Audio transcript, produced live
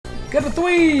Get a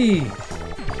 3!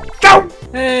 Go!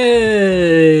 Hey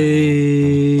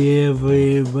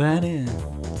everybody,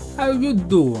 how you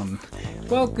doing?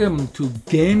 Welcome to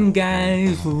Game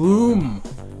Guy's room.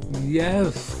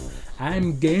 Yes,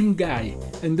 I'm Game Guy,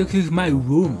 and this is my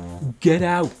room. Get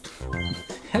out.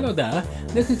 Hello there,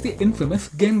 this is the infamous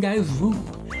Game Guy's room.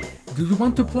 Do you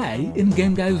want to play in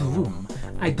Game Guy's room?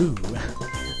 I do.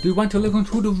 Do you want to listen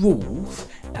to the rules?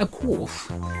 Of course.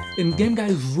 In Game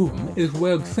Guy's room is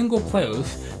where single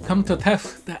players come to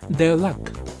test their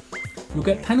luck. You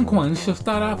get 10 coins to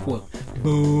start off with.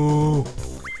 Boo!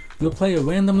 You'll play a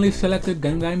randomly selected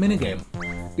Game Guy minigame.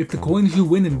 If the coins you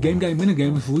win in Game Guy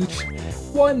minigames reach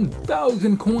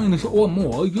 1,000 coins or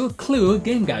more, you'll clear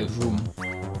Game Guy's room.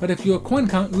 But if your coin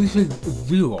count reaches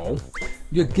 0,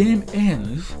 your game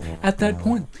ends. At that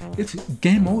point, it's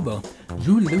game over.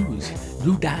 You lose.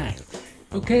 You die.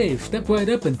 Okay, step right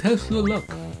up and test your luck.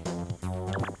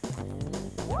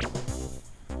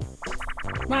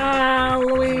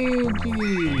 Waluigi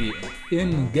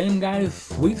in Game Guy's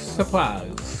Sweet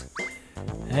Surprise.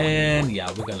 And yeah,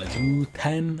 we're gonna do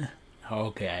 10.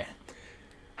 Okay.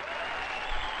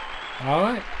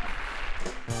 Alright.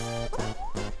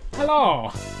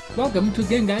 Hello! Welcome to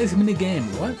Game Guy's minigame.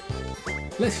 What?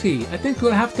 Let's see, I think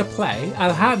we'll have to play.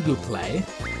 I'll have you play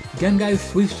Game Guy's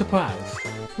Sweet Surprise.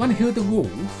 Wanna hear the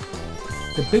rules?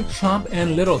 The Big Chomp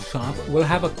and Little Chomp will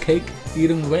have a cake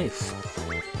eating race.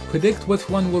 Predict which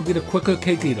one will be the quicker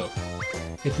cake eater.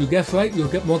 If you guess right, you'll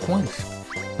get more coins.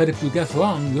 But if you guess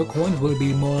wrong, your coins will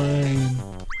be mine.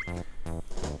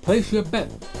 Place your bet,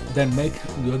 then make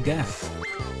your guess.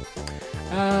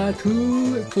 I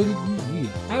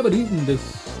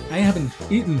haven't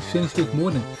eaten since this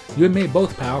morning. You and me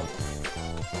both, pal.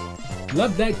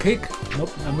 Love that cake.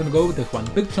 Nope, I'm gonna go with this one.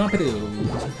 Big Chomp it is.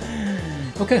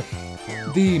 Okay,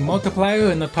 the multiplier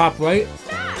in the top right,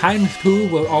 ×2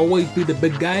 will always be the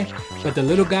big guy, but the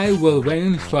little guy will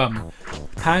range from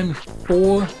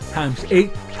 ×4,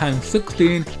 ×8,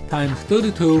 ×16,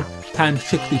 ×32,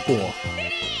 ×64.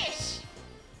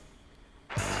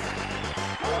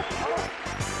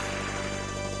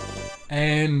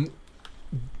 And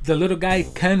the little guy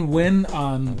can win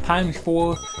on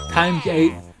 ×4,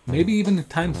 ×8, maybe even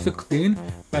 ×16,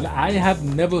 but I have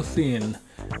never seen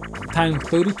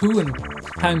 ×32 and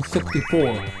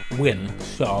 ×64 win,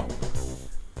 so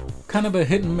kind of a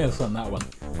hit and miss on that one.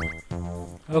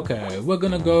 Okay, we're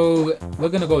gonna go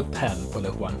 10 for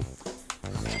this one,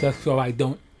 just so I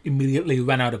don't immediately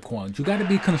run out of coins. You gotta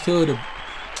be conservative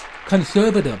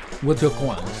with your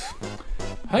coins.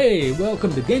 Hey,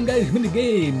 welcome to Game Guy's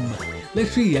minigame.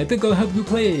 Let's see, I think I'll have you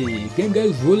play Game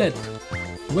Guy's Roulette.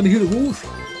 You wanna hear the rules?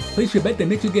 Place your bet and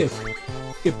make your guess.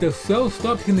 If the cell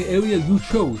stops in the area you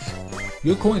chose,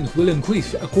 your coins will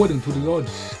increase according to the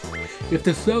odds. If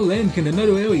the cell lands in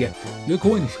another area, your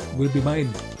coins will be mine.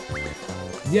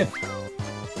 Yep.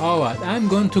 Alright, I'm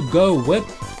going to go with...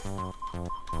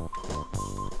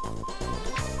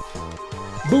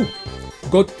 Boo!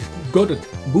 Got it.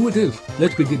 Boo it is.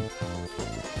 Let's begin.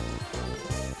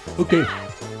 Okay.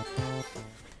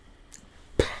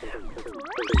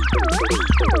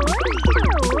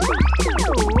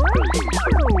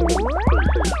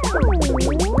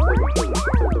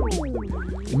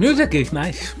 The music is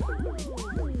nice.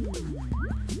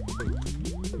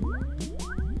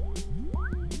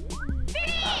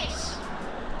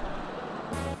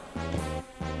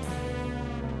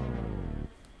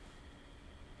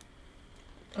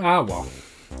 Ah well.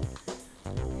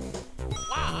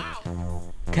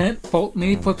 Can't fault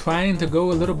me for trying to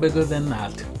go a little bigger than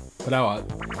that. But alright.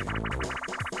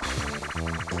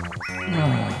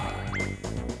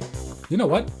 You know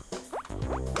what?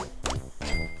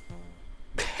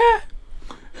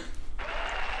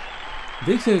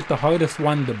 This is the hardest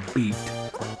one to beat.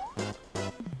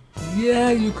 Yeah,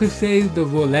 you could say the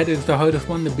roulette is the hardest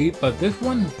one to beat, but this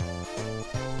one...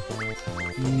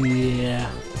 Yeah.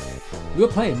 We'll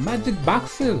play magic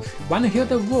boxes. Wanna hear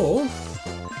the rules?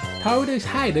 Toad is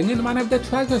hiding in one of the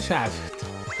treasure chests.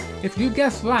 If you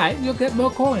guess right, you'll get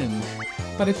more coins.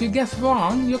 But if you guess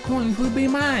wrong, your coins will be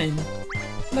mine.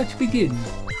 Let's begin.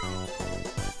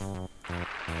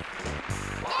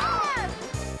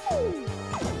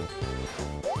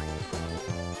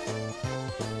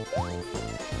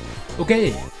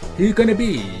 Okay, he's gonna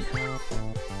be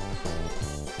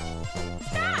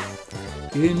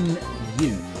in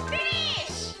you.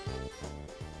 Finish!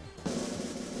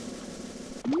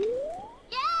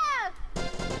 Yeah!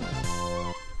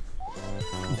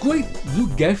 Great, you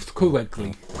guessed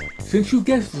correctly. Since you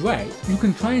guessed right, you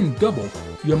can try and double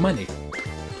your money.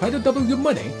 Try to double your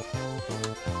money.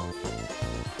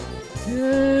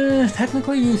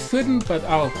 Technically you shouldn't, but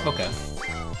oh, okay.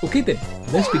 Okay then,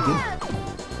 let's begin.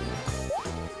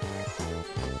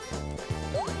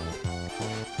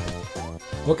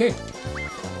 Okay.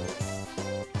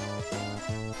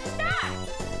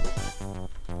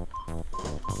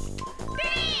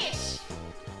 Finish!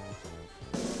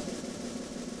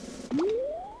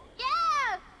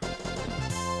 Yeah!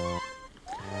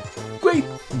 Great!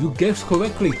 You guessed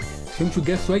correctly. Since you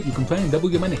guessed right, you can try and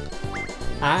double your money.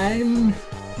 I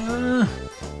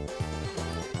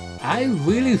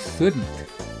really shouldn't.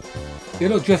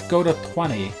 It'll just go to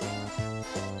 20.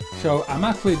 So I'm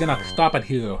actually gonna stop it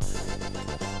here.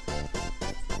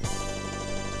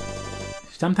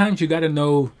 Sometimes you gotta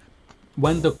know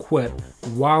when to quit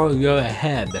while you're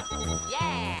ahead.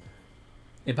 Yeah!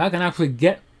 If I can actually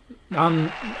get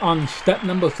on step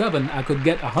number 7, I could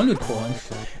get 100 coins,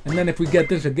 and then if we get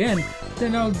this again,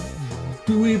 then I'll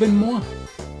do even more.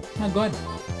 My god.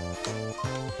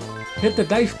 Hit the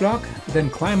dice block, then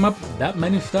climb up that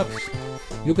many steps.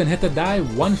 You can hit the die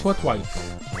once or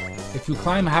twice. If you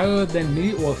climb higher than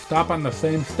me or stop on the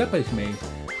same step as me,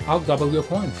 I'll double your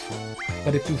coins.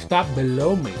 But if you stop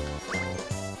below me,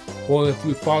 or if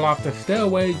you fall off the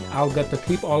stairway, I'll get to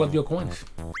keep all of your coins.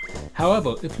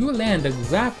 However, if you land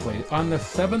exactly on the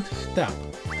 7th step,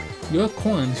 your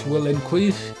coins will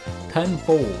increase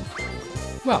tenfold.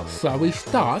 Well, shall we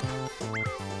start?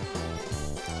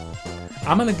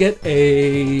 I'm gonna get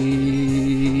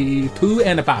a 2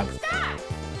 and a 5.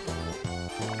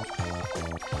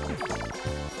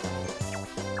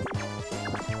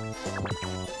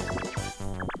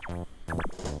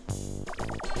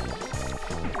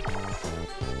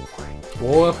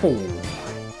 Or a 4.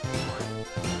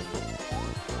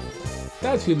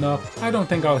 That's enough. I don't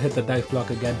think I'll hit the dice block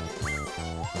again.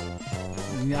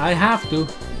 I have to.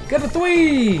 Get a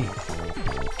 3!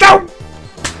 Go!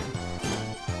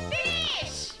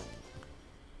 Finish!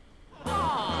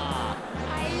 Oh,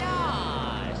 I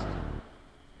lost.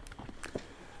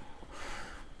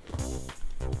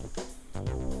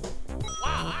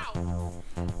 Wow!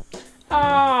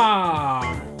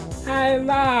 Ah! I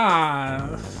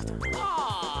lost!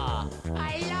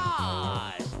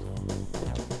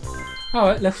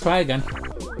 Alright, let's try again.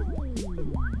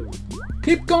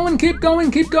 Keep going, keep going,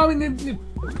 keep going!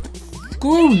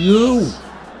 Screw you!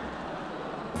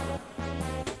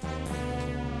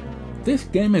 This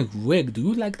game is rigged.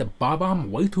 You like the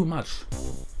bomb way too much.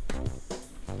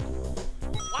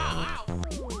 Wow!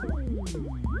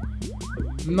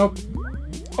 Nope.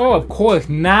 Oh, of course,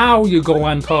 now you go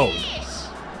untold.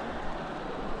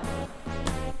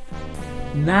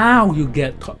 Now you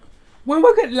get told. Well,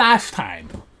 look at last time.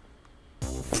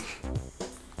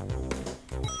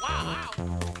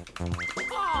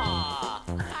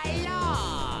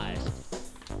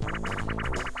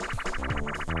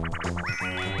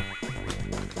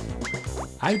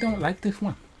 I don't like this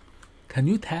one. Can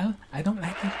you tell? I don't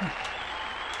like this one.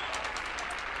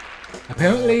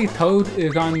 Apparently, Toad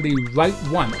is on the right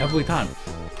one every time.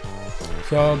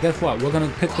 So guess what? We're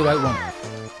gonna pick the right one.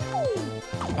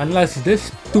 Unless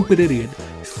this stupid idiot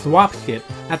swaps it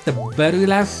at the very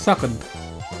last second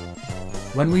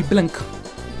when we blink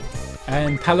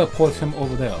and teleports him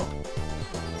over there.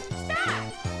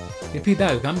 If he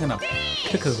does, I'm gonna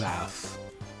kick his ass.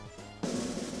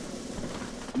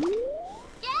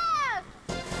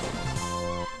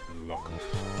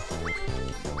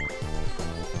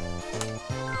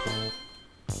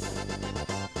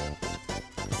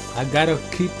 I gotta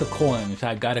keep the coins.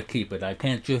 I gotta keep it. I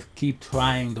can't just keep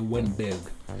trying to win big.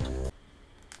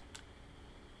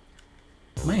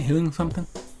 Am I hearing something?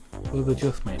 Or is it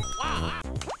just me?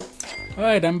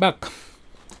 Alright, I'm back.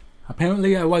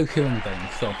 Apparently I was hearing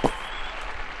things, so...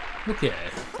 Okay.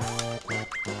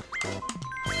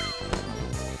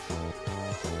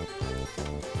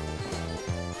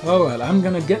 Alright, I'm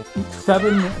gonna get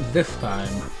 7 this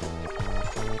time.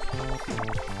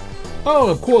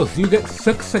 Oh, of course, you get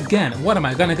 6 again. What am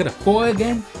I gonna get a 4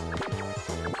 again?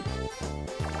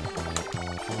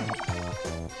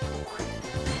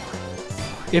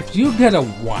 If you get a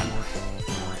 1,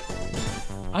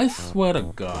 I swear to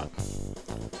God,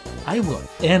 I will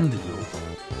end you.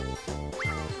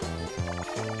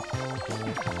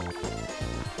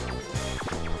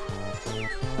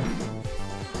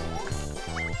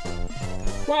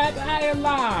 What? I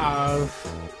lost!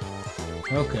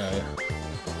 Okay.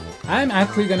 I'm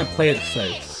actually gonna play it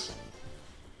safe.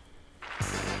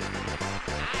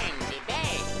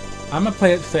 I'm gonna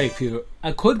play it safe here.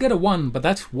 I could get a 1, but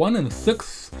that's 1 in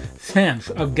 6 chance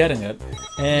of getting it.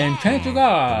 And chances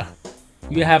are,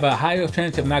 you have a higher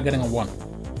chance of not getting a 1.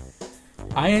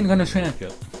 I ain't gonna chance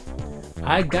it.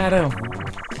 I gotta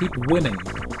keep winning.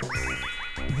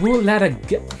 Roulette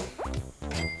again.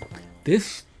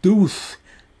 This deuce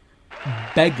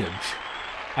baggage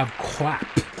of crap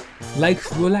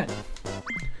likes roulette.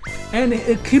 And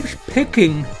it keeps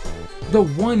picking the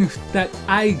ones that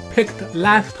I picked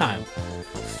last time.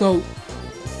 So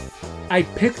I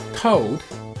picked Toad.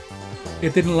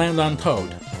 It didn't land on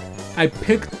Toad. I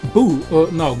picked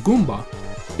Goomba.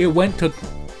 It went to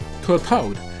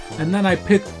Toad. And then I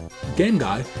picked Game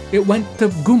Guy. It went to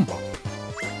Goomba.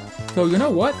 So you know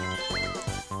what?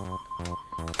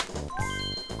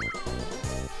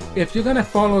 If you're gonna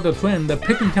follow the trend of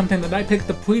picking something that I picked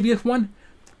the previous one,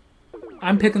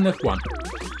 I'm picking this one.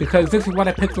 Because this is what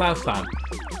I picked last time.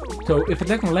 So if it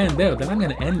doesn't land there, then I'm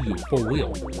gonna end you for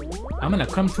real. I'm gonna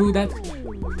come through that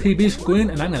TV screen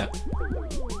and I'm gonna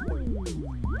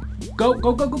go.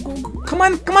 Come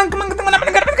on. Come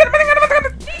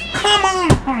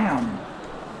on.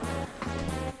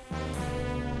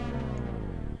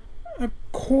 Of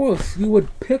course you would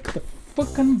pick the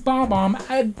frickin' Bob-omb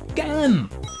again.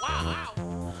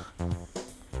 Wow.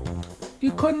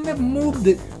 You couldn't have moved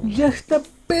it just a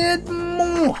bit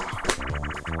more.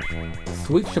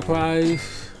 Sweet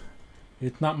surprise.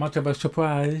 It's not much of a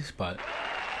surprise, but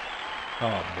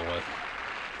oh boy.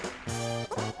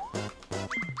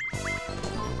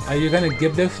 Are you gonna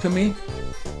give this to me?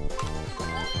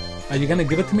 Are you gonna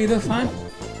give it to me this time?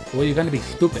 Or are you gonna be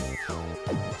stupid?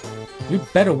 You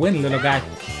better win, little guy.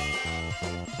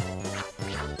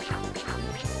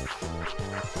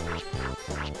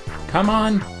 Come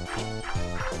on.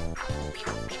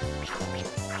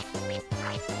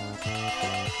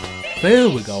 There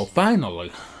we go,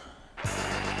 finally.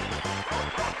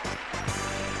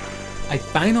 I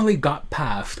finally got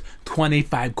past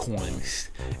 25 coins,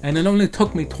 and it only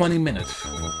took me 20 minutes.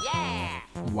 Yeah.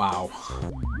 Wow.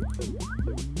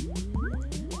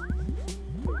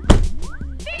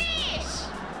 Finish.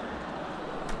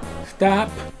 Stop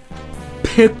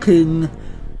picking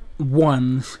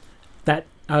ones that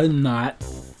are not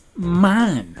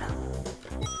mine.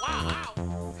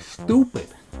 Wow. Stupid.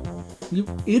 You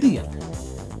idiot.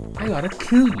 I ought to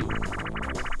kill you.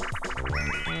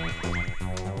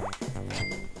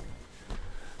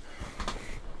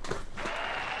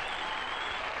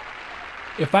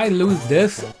 If I lose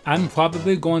this, I'm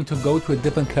probably going to go to a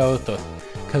different character,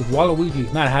 because Waluigi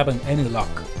is not having any luck.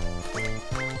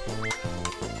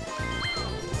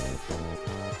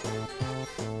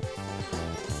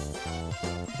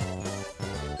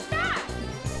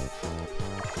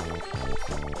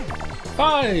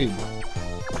 Five!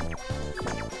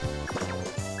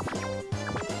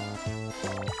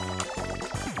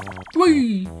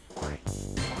 Three!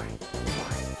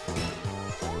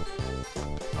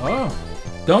 Oh,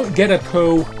 don't get a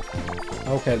 2.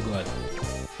 Okay, good.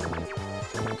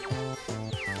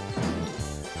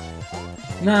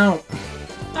 Now,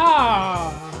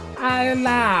 I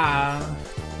laughed.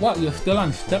 What, you're still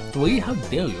on step 3? How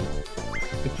dare you?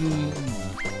 If you...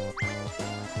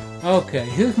 Okay,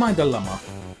 here's my dilemma.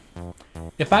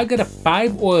 If I get a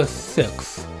 5 or a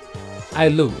 6, I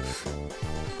lose.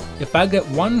 If I get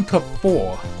 1 to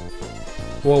 4,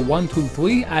 or 1, 2,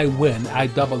 3, I win, I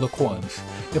double the coins.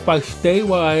 If I stay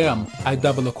where I am, I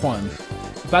double the coins.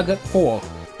 If I get 4,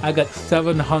 I get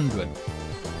 700.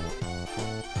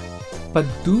 But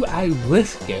do I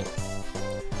risk it?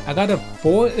 I got a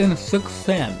 4 and 6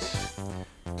 cents.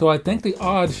 So I think the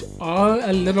odds are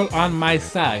a little on my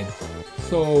side.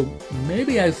 So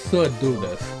maybe I should do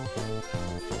this.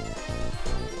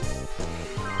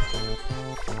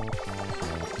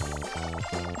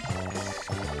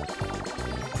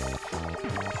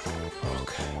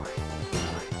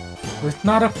 It's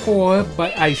not a 4,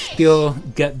 but I still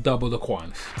get double the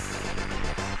coins.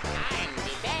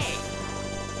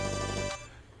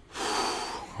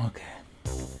 Okay.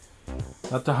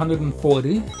 That's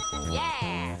 140.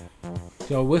 Yeah.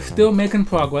 So we're still making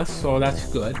progress, so that's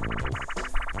good.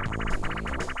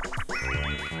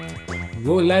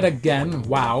 Roulette again,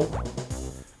 wow.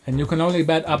 And you can only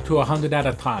bet up to 100 at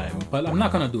a time, but I'm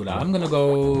not gonna do that. I'm gonna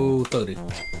go 30.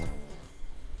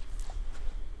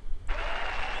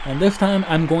 And this time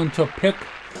I'm going to pick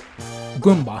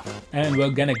Goomba, and we're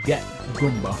gonna get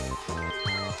Goomba.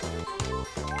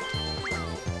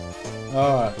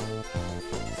 Alright.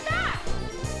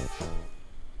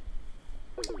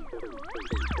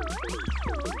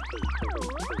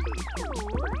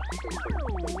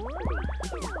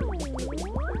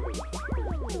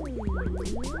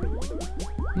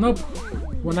 Nope,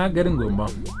 we're not getting Goomba.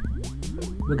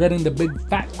 We're getting the big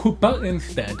fat Koopa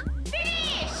instead.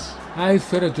 I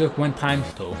should have just went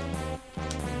 ×2.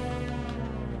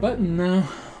 But no.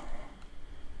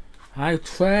 I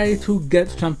try to get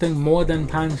something more than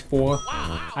 ×4.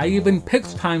 I even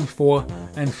picked ×4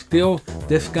 and still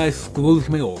this guy screws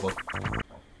me over.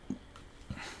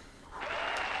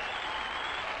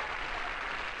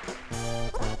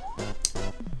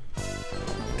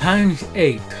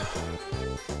 ×8.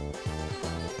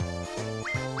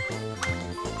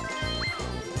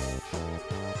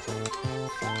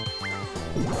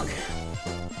 Okay.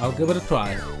 I'll give it a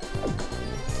try.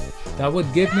 That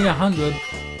would give me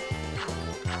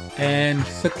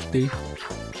 160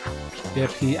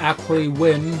 if he actually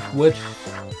wins, which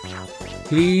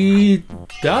he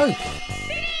does.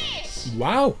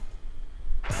 Wow.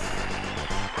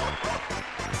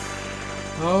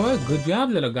 Alright, good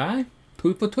job, little guy.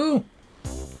 2 for 2.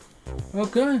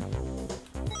 Okay.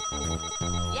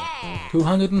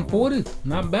 240.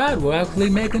 Not bad. We're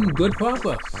actually making good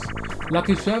progress.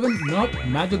 Lucky 7? Nope.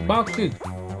 Magic boxes.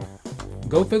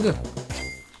 Go figure.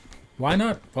 Why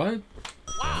not? Right?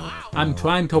 I'm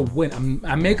trying to win.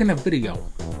 I'm making a video.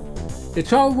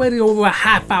 It's already over a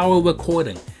half-hour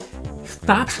recording.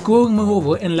 Stop screwing me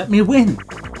over and let me win.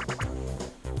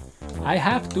 I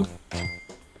have to.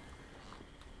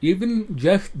 Even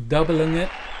just doubling it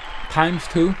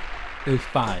 ×2 is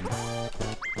fine.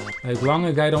 As long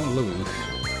as I don't lose.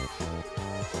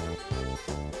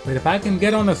 But if I can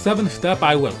get on a 7th step,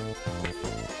 I will.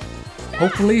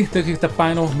 Hopefully, this is the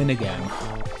final minigame.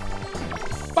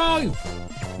 5!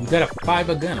 You got a 5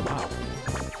 again, wow.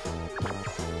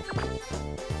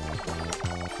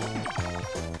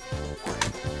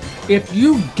 If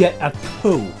you get a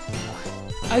 2,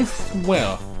 I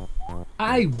swear,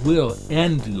 I will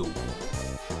end you.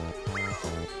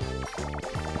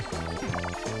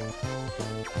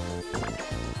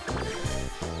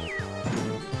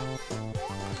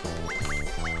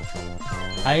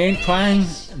 I ain't trying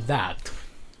that.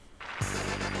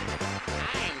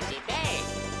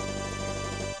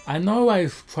 I know I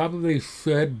probably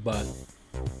should, but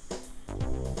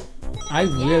I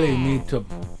really need to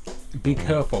be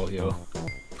careful here.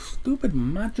 Stupid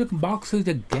magic boxes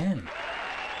again.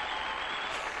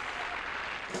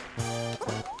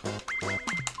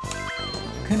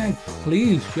 Can I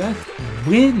please just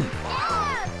win?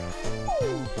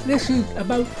 This is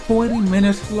about 40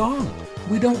 minutes long.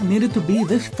 We don't need it to be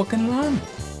this fucking long.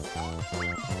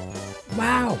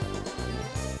 Wow.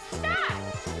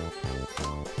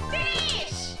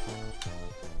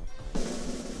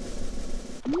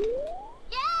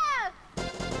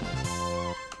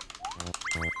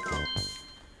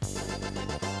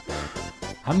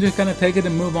 I'm just gonna take it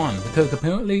and move on, because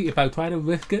apparently if I try to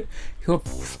risk it, he'll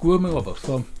screw me over,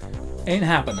 so ain't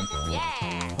happening.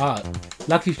 Alright,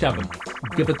 Lucky 7,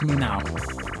 give it to me now.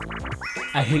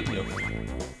 I hate you.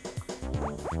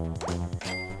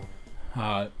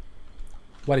 Alright,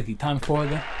 what is he, ×4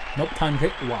 again? Nope,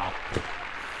 ×8, wow.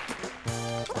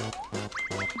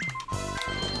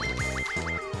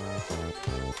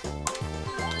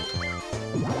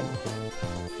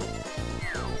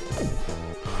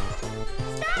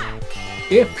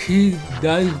 If he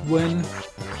does win,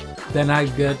 then I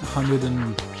get 100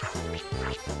 and...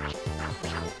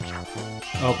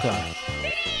 Okay.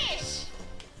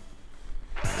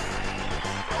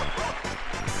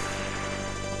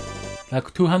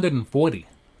 Like 240.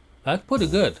 That's pretty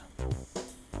good.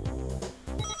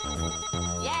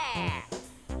 Yeah.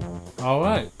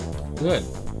 Alright, good.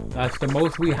 That's the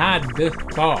most we had this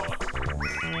far.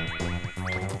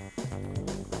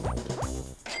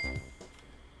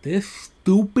 This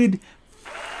stupid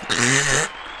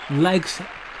likes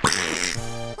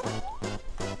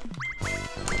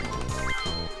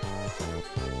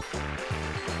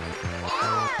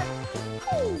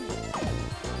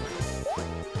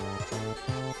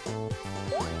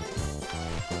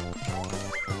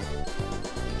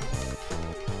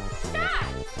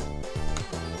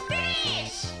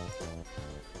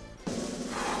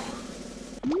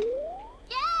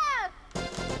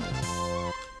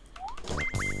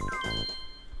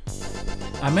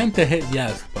I meant to hit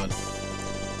yes, but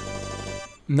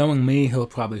knowing me, he'll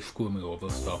probably screw me over,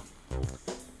 so.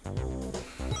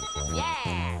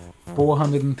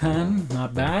 410,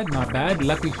 not bad, not bad.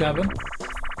 Lucky 7.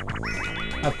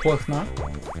 Of course not.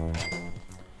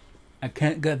 I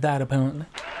can't get that apparently.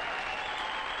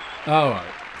 Alright,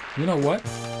 you know what?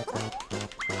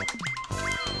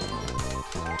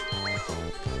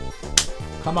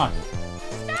 Come on.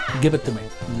 Give it to me,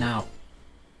 now.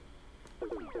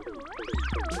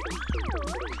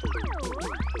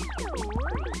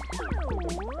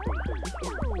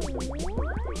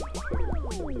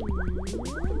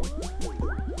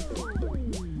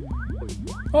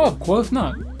 Oh, of course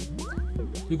not.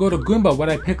 You go to Goomba, what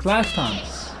I picked last time.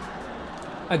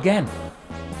 Again.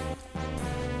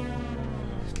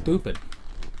 Stupid.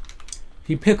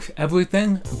 He picks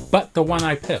everything but the one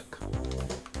I pick.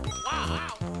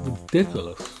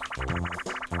 Ridiculous.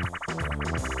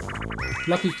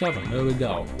 Lucky 7, there we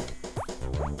go.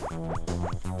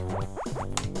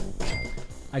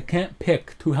 I can't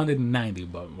pick 290,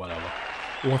 but whatever.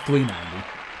 Or 390.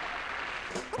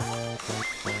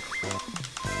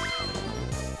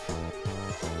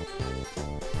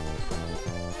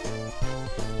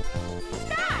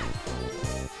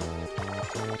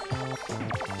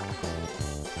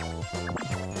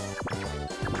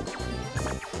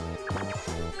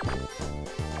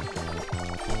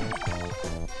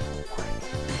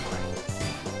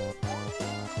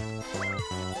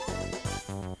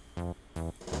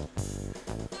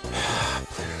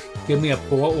 Give me a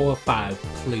 4 or a 5,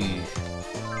 please.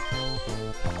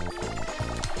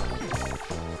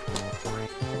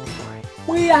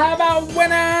 We have a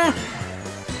winner!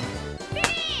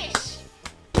 Fish!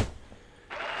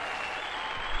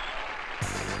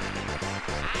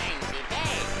 I'm the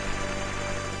best.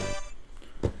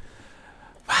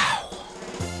 Wow.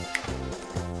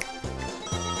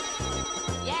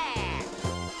 Yeah.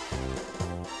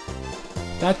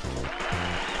 That's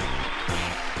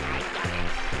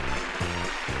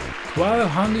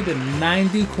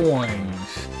 1,290 coins.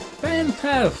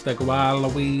 Fantastic,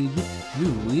 Waluigi. You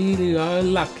really are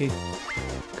lucky.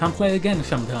 Come play again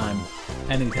sometime.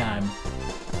 Anytime.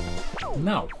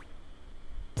 No.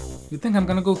 You think I'm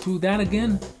gonna go through that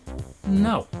again?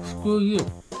 No. Screw you.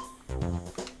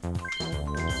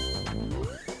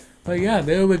 But yeah,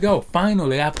 there we go.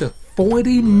 Finally, after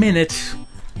 40 minutes,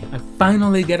 I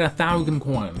finally get 1,000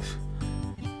 coins.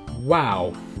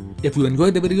 Wow. If you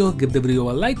enjoyed the video, give the video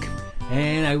a like.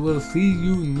 And I will see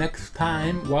you next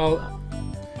time. Well,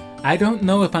 I don't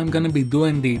know if I'm gonna be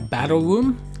doing the battle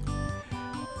room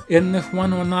in this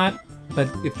one or not, but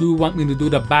if you want me to do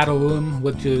the battle room,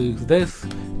 which is this,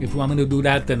 if you want me to do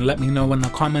that, then let me know in the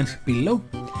comments below.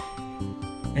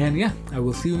 And yeah, I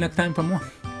will see you next time for more.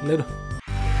 Later.